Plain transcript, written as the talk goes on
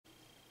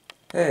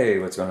Hey,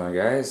 what's going on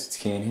guys? It's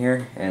Keen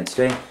here, and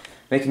today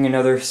making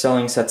another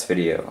selling sets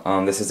video.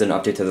 This is an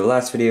update to the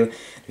last video.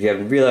 If you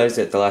haven't realized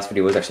it, the last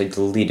video was actually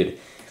deleted.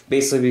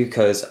 Basically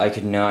because I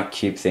could not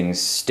keep things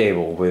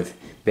stable with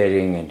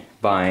bidding and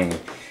buying,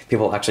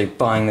 people actually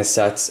buying the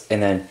sets,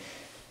 and then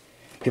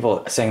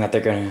people saying that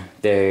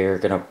they're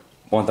gonna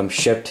want them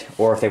shipped,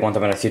 or if they want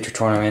them in a future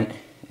tournament,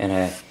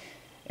 and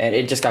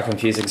it just got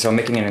confusing. So I'm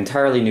making an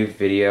entirely new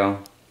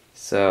video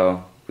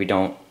so we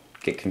don't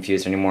get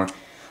confused anymore.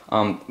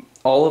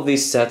 All of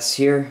these sets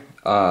here,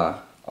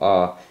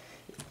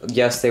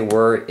 yes, they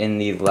were in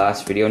the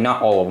last video.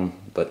 Not all of them,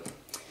 but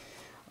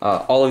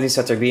all of these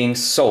sets are being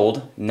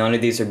sold. None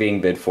of these are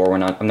being bid for.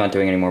 I'm not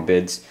doing any more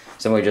bids.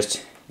 Simply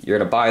just, you're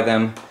gonna buy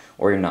them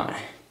or you're not.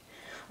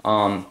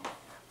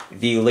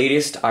 The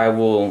latest I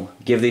will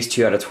give these to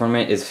you at a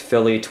tournament is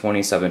Philly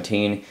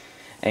 2017.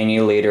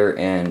 Any later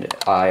and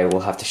I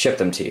will have to ship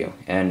them to you.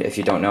 And if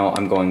you don't know,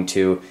 I'm going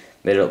to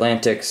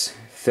Mid-Atlantics,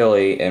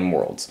 Philly, and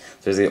Worlds.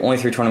 There's the only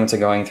 3 tournaments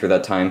I'm going through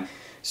that time.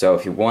 So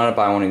if you want to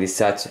buy one of these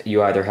sets,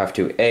 you either have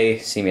to A,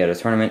 see me at a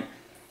tournament,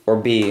 or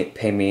B,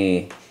 pay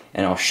me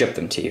and I'll ship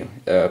them to you.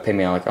 Pay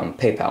me like on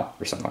PayPal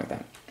or something like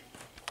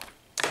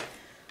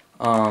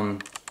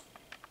that.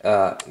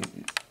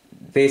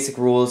 Basic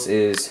rules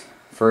is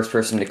first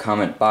person to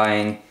comment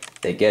buying,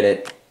 they get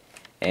it,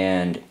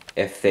 and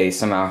if they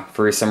somehow,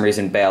 for some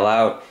reason, bail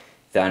out,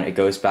 then it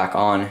goes back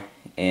on,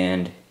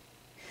 and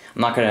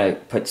I'm not going to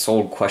put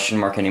sold question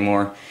mark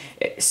anymore.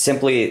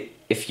 Simply,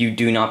 if you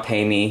do not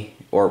pay me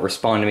or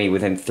respond to me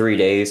within 3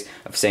 days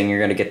of saying you're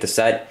going to get the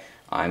set,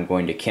 I'm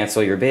going to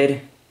cancel your bid.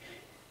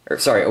 Or,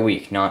 sorry, a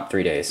week, not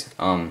 3 days.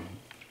 I'm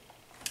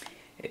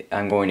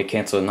going to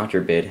cancel, not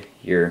your bid,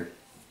 your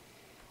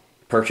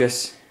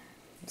purchase.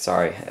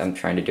 Sorry, I'm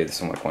trying to do this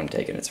in one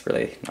take and it's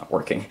really not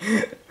working.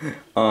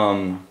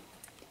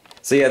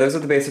 So yeah, those are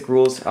the basic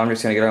rules. I'm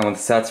just going to get on with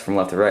the sets from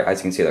left to right. As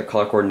you can see, they're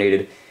color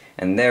coordinated.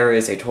 And there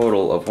is a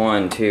total of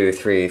 1, 2,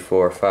 3,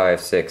 4,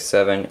 5, 6,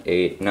 7,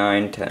 8,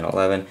 9, 10,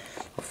 11,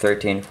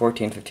 13,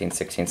 14, 15,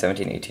 16,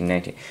 17, 18,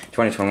 19,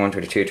 20, 21,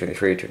 22,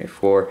 23,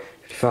 24,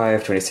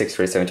 25, 26,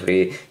 27,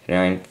 28,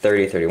 29,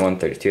 30, 31,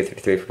 32,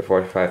 33,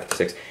 34, 35,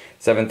 36,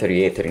 37,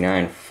 38,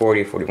 39,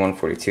 40, 41,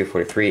 42,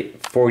 43,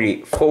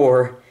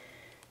 44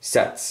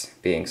 sets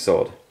being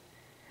sold.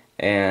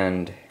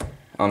 And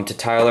to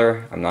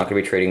Tyler, I'm not going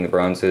to be trading the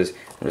bronzes.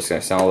 I'm just going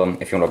to sell them.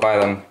 If you want to buy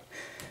them,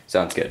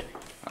 sounds good.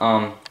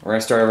 We're going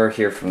to start over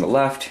here from the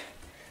left.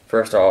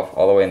 First off,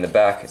 all the way in the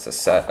back, it's a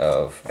set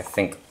of, I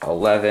think,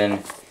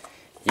 11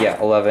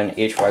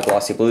 HY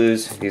Glossy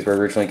Blues. These were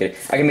originally getting,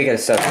 I can make it a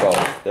set of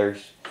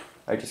 12.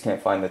 I just can't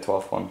find the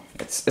 12th one.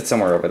 It's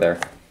somewhere over there.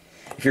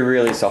 If you're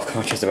really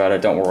self-conscious about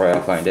it, don't worry,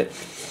 I'll find it.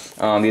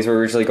 These were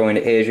originally going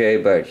to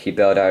AJ, but he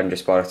bailed out and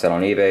just bought a set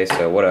on eBay,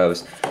 so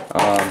whatevs.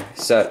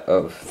 Set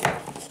of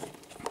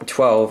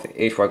 12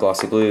 HY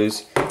Glossy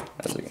Blues,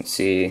 as you can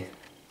see,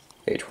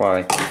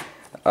 HY.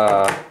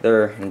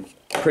 They're in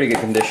pretty good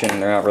condition.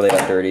 They're not really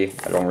that dirty.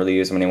 I don't really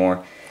use them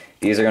anymore.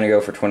 These are going to go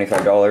for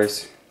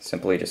 $25,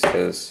 simply just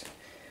because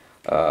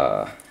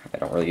I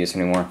don't really use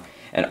them anymore.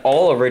 And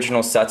all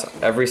original sets,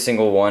 every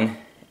single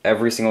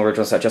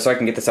original set, just so I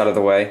can get this out of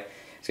the way,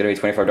 it's going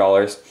to be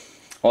 $25.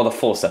 All the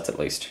full sets at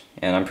least,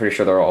 and I'm pretty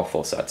sure they're all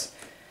full sets.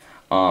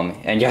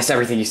 And yes,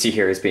 everything you see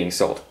here is being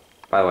sold.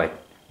 By the way,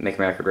 make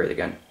America great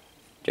again.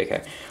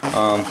 JK.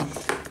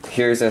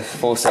 Here's a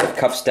full set of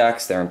Kup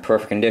Stax. They're in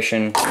perfect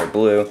condition. They're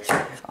blue.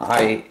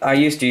 I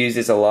used to use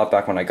these a lot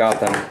back when I got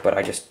them, but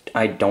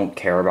I don't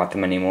care about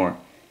them anymore.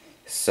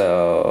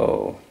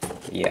 So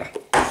yeah,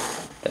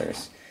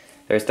 there's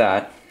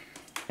that.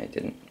 I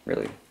didn't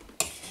really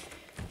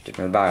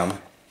buy them.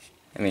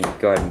 I mean,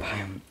 go ahead and buy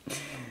them.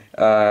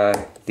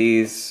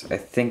 These, I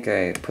think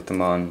I put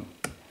them on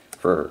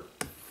for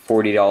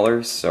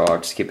 $40, so I'll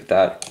just keep it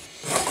that.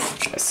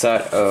 A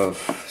set of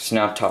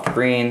Snaptop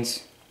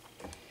Greens.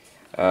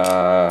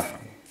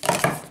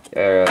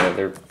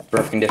 They're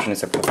perfect condition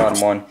except for the bottom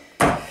one.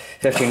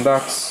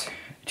 $15.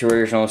 2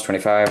 originals,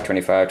 25,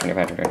 25,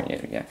 25,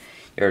 25, yeah.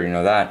 You already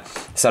know that.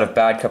 A set of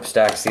Bad Kup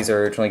Stax. These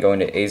are originally going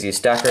to AZ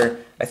Stacker.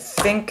 I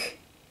think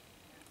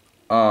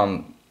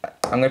I'm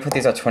gonna put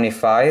these at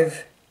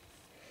 25.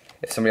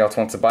 If somebody else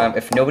wants to buy them.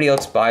 If nobody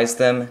else buys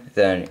them,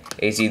 then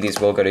AZ, these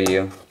will go to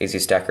you.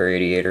 AZ Stacker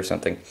 88 or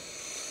something.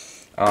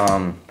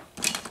 Put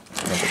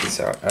these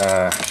out.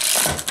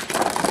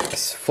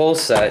 This full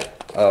set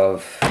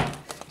of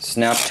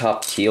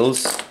Snaptop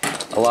Teals.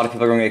 A lot of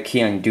people are going to get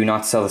key on do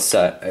not sell the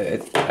set.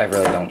 I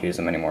really don't use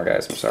them anymore,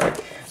 guys. I'm sorry. A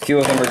few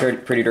of them are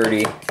pretty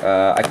dirty.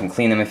 I can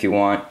clean them if you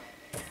want.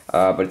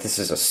 But this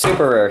is a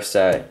super rare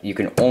set. You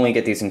can only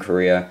get these in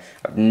Korea.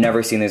 I've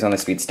never seen these on the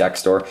Speed Stack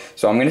store.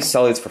 So I'm going to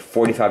sell these for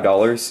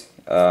 $45.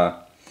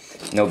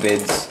 No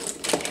bids.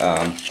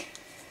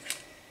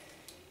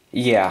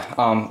 Yeah,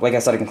 like I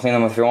said, I can clean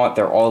them if you want.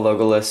 They're all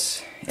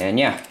logoless, and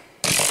yeah.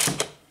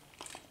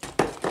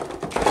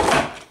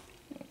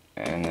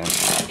 And then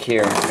back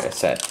here, got a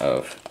set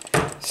of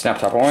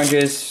Snaptop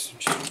Oranges,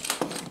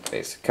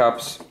 basic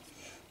cups,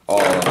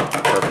 all in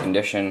perfect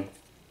condition.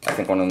 I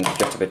think one of them is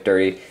just a bit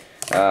dirty.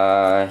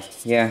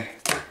 Yeah,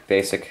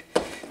 basic.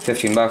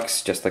 15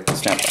 bucks, just like the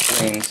Snaptop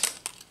Greens.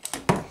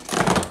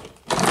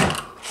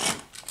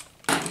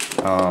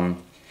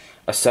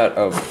 A set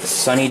of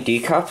Sunny D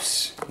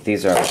cups.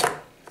 These are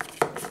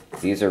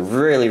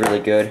really, really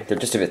good. They're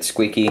just a bit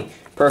squeaky.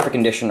 Perfect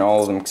condition,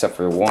 all of them except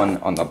for one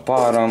on the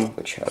bottom,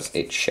 which has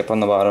a chip on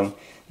the bottom.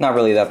 Not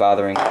really that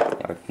bothering.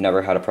 I've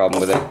never had a problem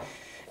with it.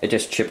 It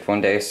just chipped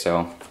one day,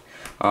 so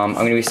I'm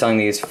going to be selling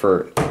these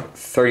for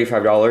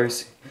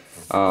 $35,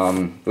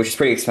 which is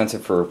pretty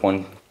expensive for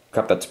one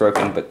cup that's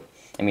broken, but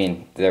I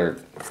mean, they're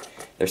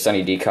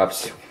Sunny D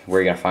cups. Where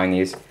are you going to find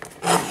these?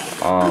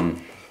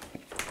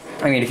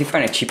 I mean, if you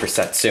find a cheaper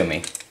set, sue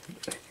me.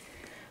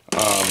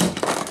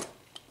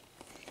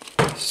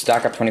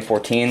 Stock Up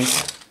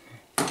 2014s.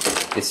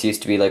 This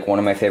used to be like one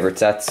of my favorite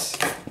sets.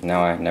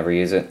 Now I never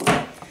use it.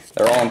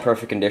 They're all in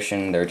perfect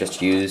condition. They're just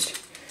used.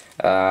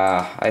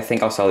 I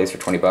think I'll sell these for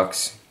 20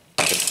 bucks.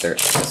 It's a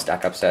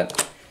Stack Up set.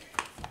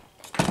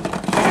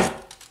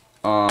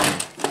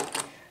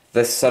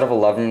 This set of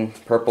 11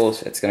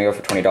 purples, it's gonna go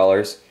for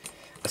 $20.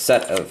 A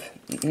set of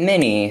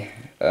mini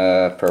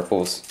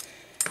purples.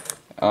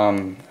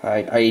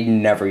 I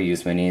never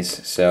use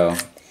minis, so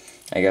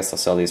I guess I'll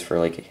sell these for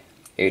like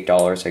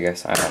 $8, I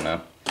guess. I don't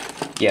know.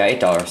 Yeah,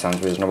 $8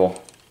 sounds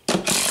reasonable.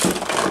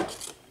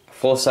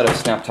 Full set of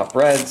Snaptop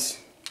Reds.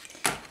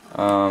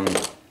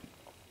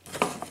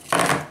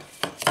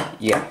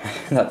 Yeah,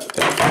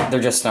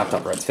 they're just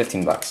Snaptop Reds,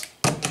 15 bucks.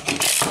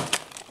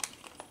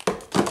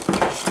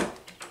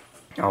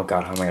 Oh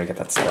god, how am I gonna get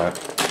that set out?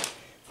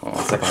 Hold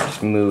on a second, I'll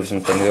just move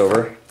some things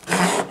over.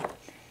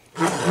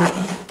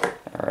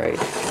 Alright.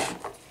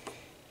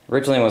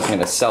 Originally I wasn't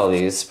gonna sell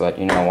these, but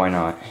you know, why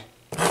not?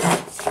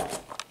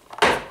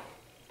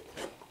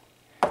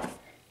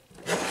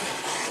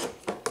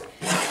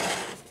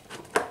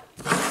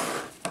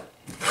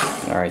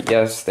 Alright,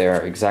 yes, they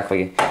are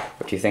exactly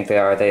what you think they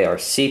are. They are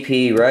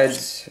CP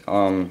Reds.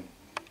 Can't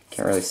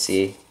really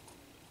see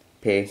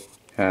P.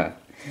 But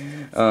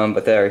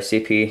they are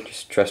CP,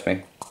 just trust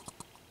me.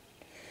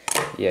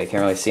 Yeah, you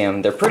can't really see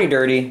them. They're pretty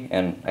dirty,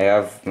 and I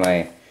have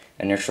my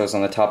initials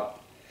on the top.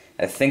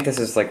 I think this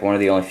is like one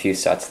of the only few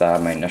sets that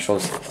have my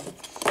initials.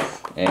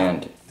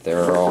 And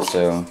there are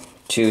also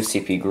 2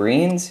 CP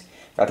Greens.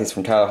 Got these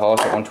from Tyler Hall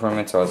at one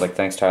tournament, so I was like,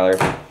 thanks Tyler.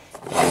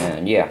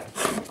 And yeah.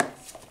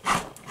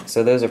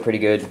 So those are pretty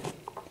good.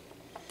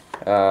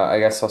 I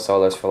guess I'll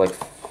sell those for like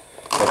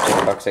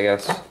 15 bucks, I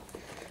guess.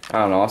 I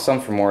don't know, I'll sell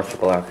them for more if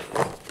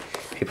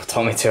people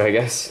told me to, I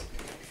guess.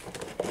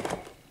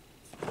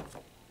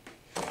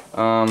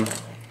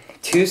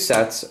 2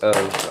 sets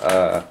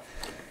of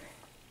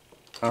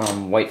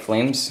White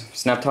Flames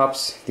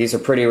Snaptops. These are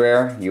pretty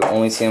rare. You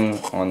only see them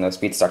on the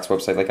Kup Stax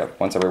website like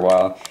once every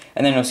while.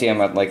 And then you'll see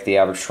them at like the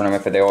average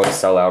tournament, but they always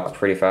sell out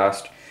pretty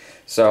fast.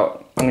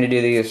 So I'm going to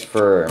do these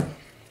for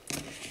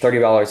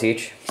 $30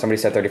 each. Somebody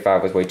said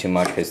 35 was way too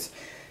much because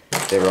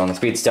they were on the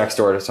Kup Stax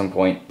store at some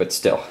point, but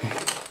still.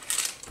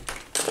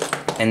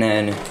 And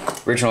then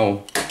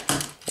original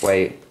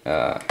white,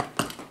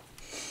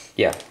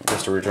 yeah,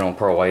 just original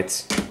pearl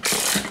whites.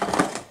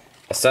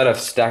 A set of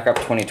Stack Up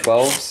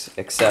 2012s,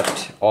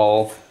 except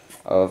all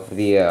of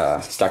the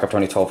Stack Up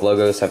 2012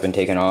 logos have been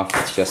taken off.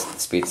 It's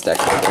just the Kup Stax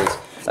logos.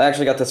 I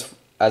actually got this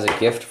as a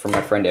gift from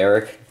my friend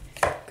Eric,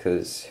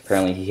 because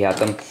apparently he had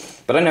them,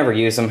 but I never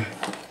use them.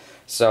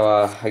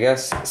 So I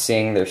guess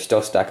seeing they're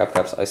still Stack Up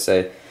cups, I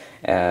say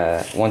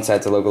one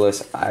side's a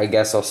logoless. I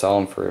guess I'll sell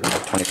them for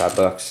like 25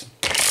 bucks.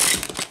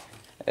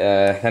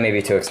 That may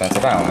be too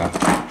expensive, I don't know.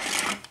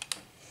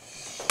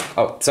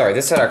 Oh, sorry,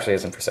 this set actually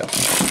isn't for sale.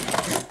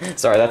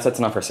 Sorry, that set's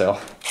not for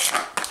sale.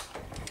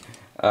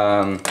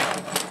 A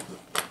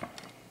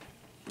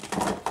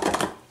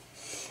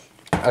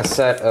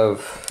set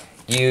of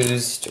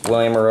used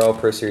William Earl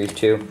Pro Series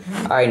 2.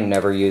 I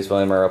never use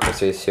William Earl Pro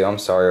Series 2. I'm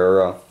sorry,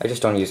 Earl. I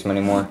just don't use them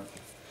anymore.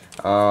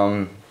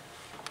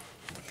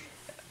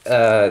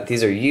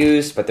 These are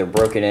used, but they're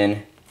broken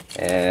in.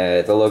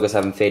 The logos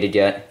haven't faded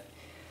yet.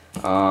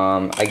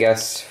 I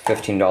guess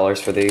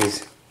 $15 for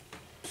these.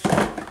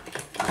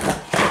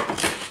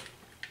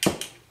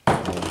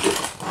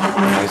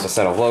 There's a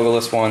set of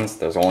logoless ones.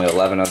 There's only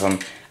 11 of them.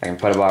 I can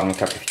put a bottom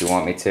cup if you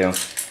want me to.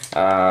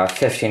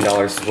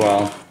 $15 as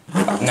well.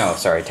 No,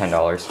 sorry, $10.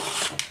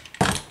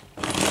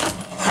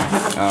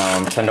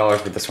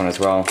 $10 with this one as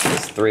well.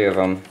 There's 3 of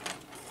them.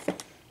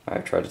 I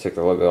tried to take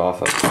the logo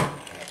off of.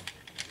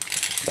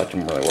 That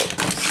didn't really work.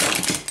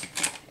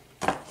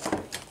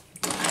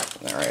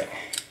 Alright.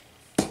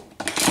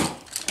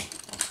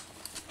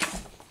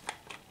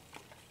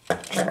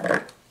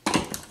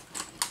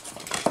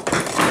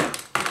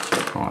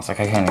 Oh, it's like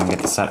I can't even get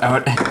the set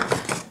out.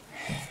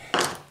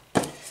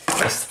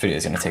 This video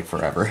is gonna take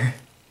forever.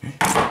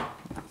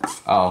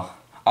 Oh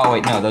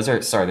wait, no, those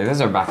are, sorry, those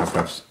are backup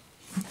cups.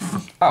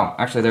 Oh,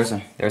 actually there's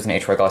an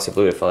HY Glossy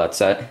Blue to fill that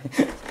set.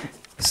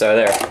 So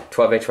there,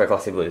 12 HY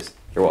Glossy Blues.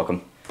 You're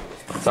welcome.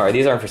 Sorry,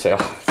 these aren't for sale.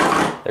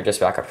 They're just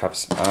backup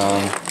cups.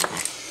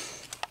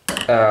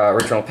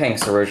 Original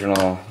pinks,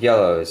 original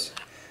yellows,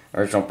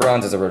 Original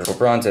bronzes, original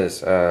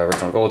bronzes,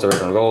 original golds,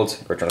 original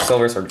golds, original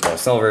silvers, original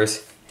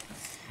silvers.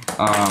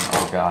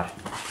 Oh god.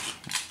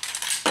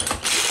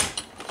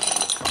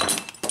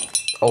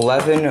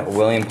 11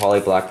 William Polly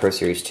Black Pro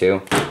Series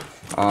 2.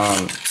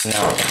 Now,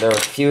 there are a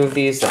few of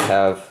these that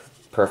have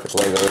perfect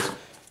logos.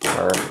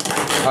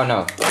 Oh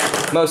no,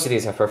 most of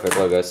these have perfect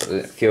logos.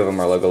 A few of them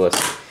are logoless.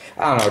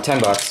 I don't know,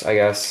 10 bucks, I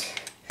guess.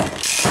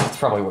 It's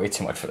probably way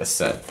too much for this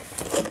set.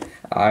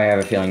 I have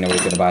a feeling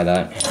nobody's gonna buy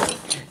that.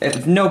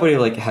 If nobody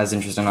has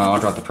interest in it, I'll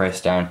drop the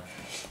price down.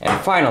 And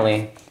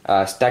finally,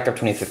 Stacked Up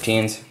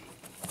 2015s.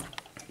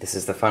 This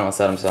is the final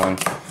set I'm selling.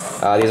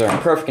 These are in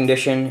perfect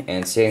condition,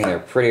 and seeing they're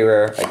pretty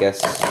rare, I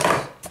guess.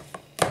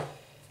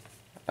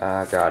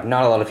 God,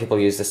 not a lot of people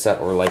used this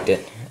set or liked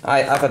it.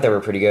 I thought they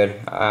were pretty good.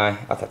 I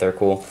thought they were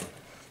cool.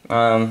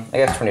 I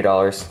guess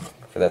 $20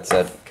 for that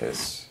set,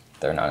 because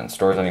they're not in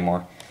stores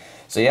anymore.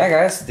 So yeah,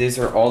 guys, these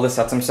are all the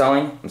sets I'm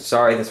selling. I'm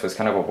sorry this was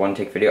kind of a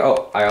one-take video.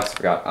 Oh, I also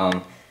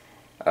forgot.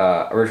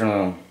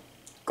 Original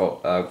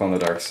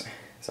glow-in-the-darks.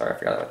 Sorry, I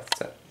forgot about that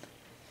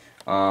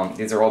set.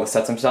 These are all the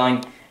sets I'm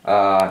selling.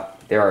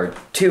 There are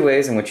two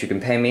ways in which you can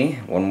pay me.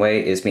 One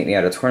way is meet me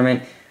at a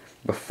tournament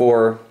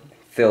before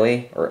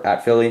Philly, or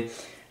at Philly.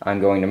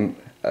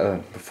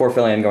 Before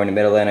Philly, I'm going to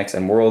Mid-Atlantics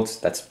and Worlds.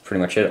 That's pretty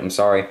much it. I'm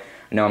sorry.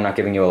 I know I'm not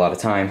giving you a lot of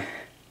time.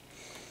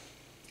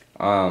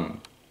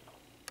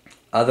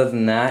 Other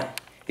than that,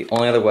 the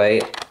only other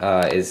way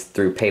is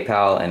through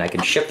PayPal, and I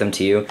can ship them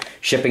to you.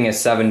 Shipping is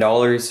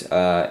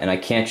 $7, and I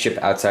can't ship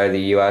outside of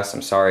the US.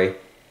 I'm sorry.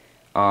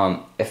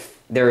 If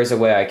there is a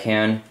way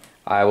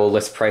I will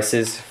list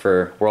prices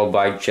for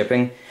worldwide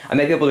shipping. I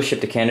may be able to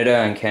ship to Canada,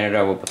 and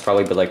Canada will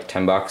probably be like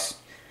 10 bucks.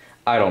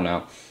 I don't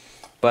know.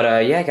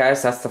 But yeah,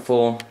 guys, that's the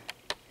full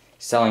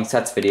selling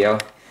sets video.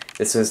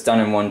 This was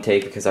done in one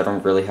take because I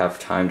don't really have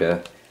time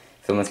to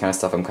film this kind of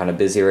stuff. I'm kind of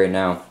busy right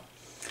now.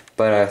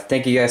 But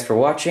thank you guys for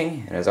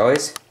watching, and as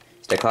always,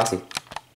 stay classy.